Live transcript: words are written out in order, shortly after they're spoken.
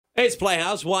Hey, it's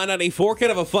Playhouse Y94.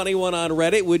 Kind of a funny one on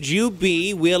Reddit. Would you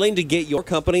be willing to get your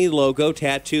company logo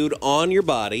tattooed on your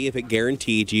body if it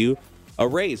guaranteed you a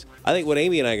raise? I think what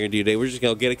Amy and I are going to do today, we're just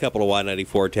going to get a couple of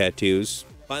Y94 tattoos,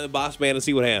 find the boss man, and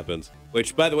see what happens.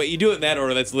 Which, by the way, you do it in that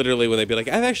order. That's literally when they'd be like,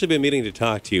 I've actually been meaning to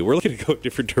talk to you. We're looking to go a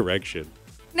different direction.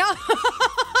 No.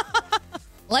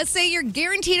 Let's say you're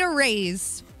guaranteed a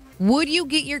raise. Would you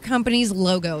get your company's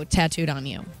logo tattooed on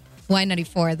you?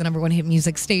 Y94, the number one hit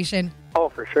music station. Oh,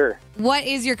 for sure. What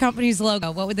is your company's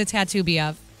logo? What would the tattoo be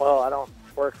of? Well, I don't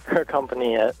work for a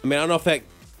company yet. I mean, I don't know if that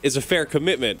is a fair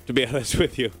commitment, to be honest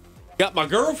with you. Got my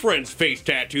girlfriend's face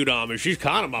tattooed on me. She's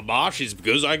kind of my boss. She's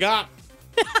because I got.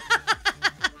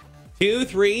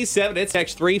 237, it's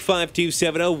text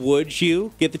 35270. Would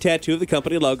you get the tattoo of the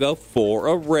company logo for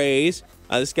a raise?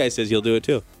 This guy says he'll do it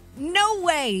too. No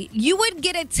way. You would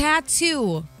get a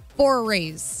tattoo for a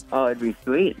raise. Oh, it'd be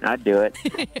sweet. I'd do it.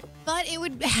 But it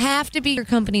would have to be your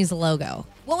company's logo.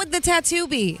 What would the tattoo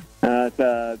be? It's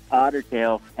a otter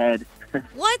tail head.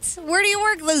 What? Where do you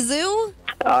work? The zoo?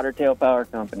 Otter Tail Power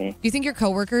Company. Do you think your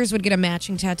coworkers would get a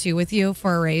matching tattoo with you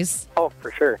for a raise? Oh,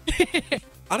 for sure.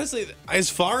 Honestly,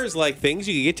 as far as like things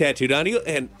you could get tattooed on you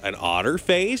and an otter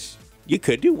face, you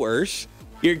could do worse.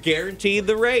 You're guaranteed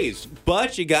the raise,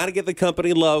 but you got to get the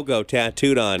company logo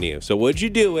tattooed on you. So would you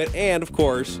do it? And of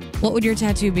course, What would your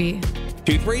tattoo be?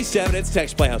 237, it's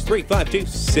text Playhouse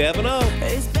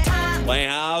 35270.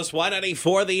 Playhouse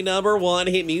Y94, the number one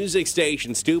hit music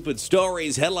station. Stupid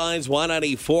stories, headlines,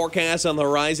 Y90 forecast on the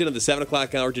horizon of the 7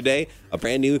 o'clock hour today. A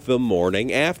brand new The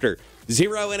Morning After.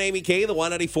 Zero and Amy K, the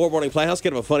Y94 Morning Playhouse.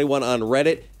 Kind of a funny one on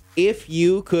Reddit. If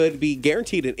you could be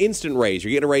guaranteed an instant raise,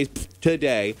 you're getting a raise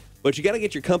today, but you got to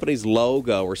get your company's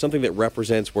logo or something that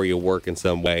represents where you work in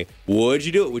some way. Would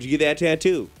you do it? Would you get that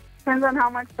tattoo? Depends on how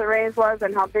much the raise was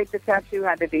and how big the tattoo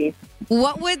had to be.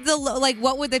 What would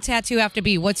the tattoo have to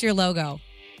be? What's your logo?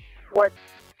 What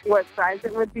size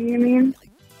it would be, you mean?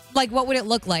 Like, what would it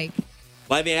look like?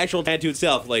 Like the actual tattoo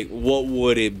itself, like what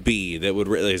would it be? That would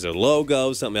is a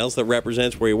logo, something else that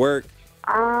represents where you work?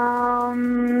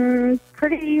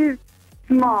 Pretty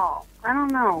small. I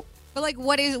don't know. But like,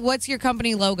 what's your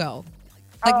company logo?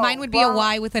 Like mine would be a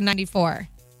Y with a 94.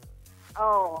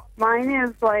 Oh, mine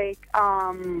is like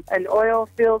an oil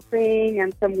field thing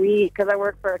and some wheat because I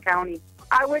work for a county.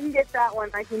 I wouldn't get that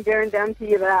one. I can guarantee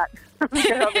you that.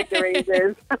 How big the raise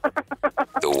is. The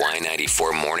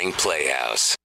Y94 Morning Playhouse.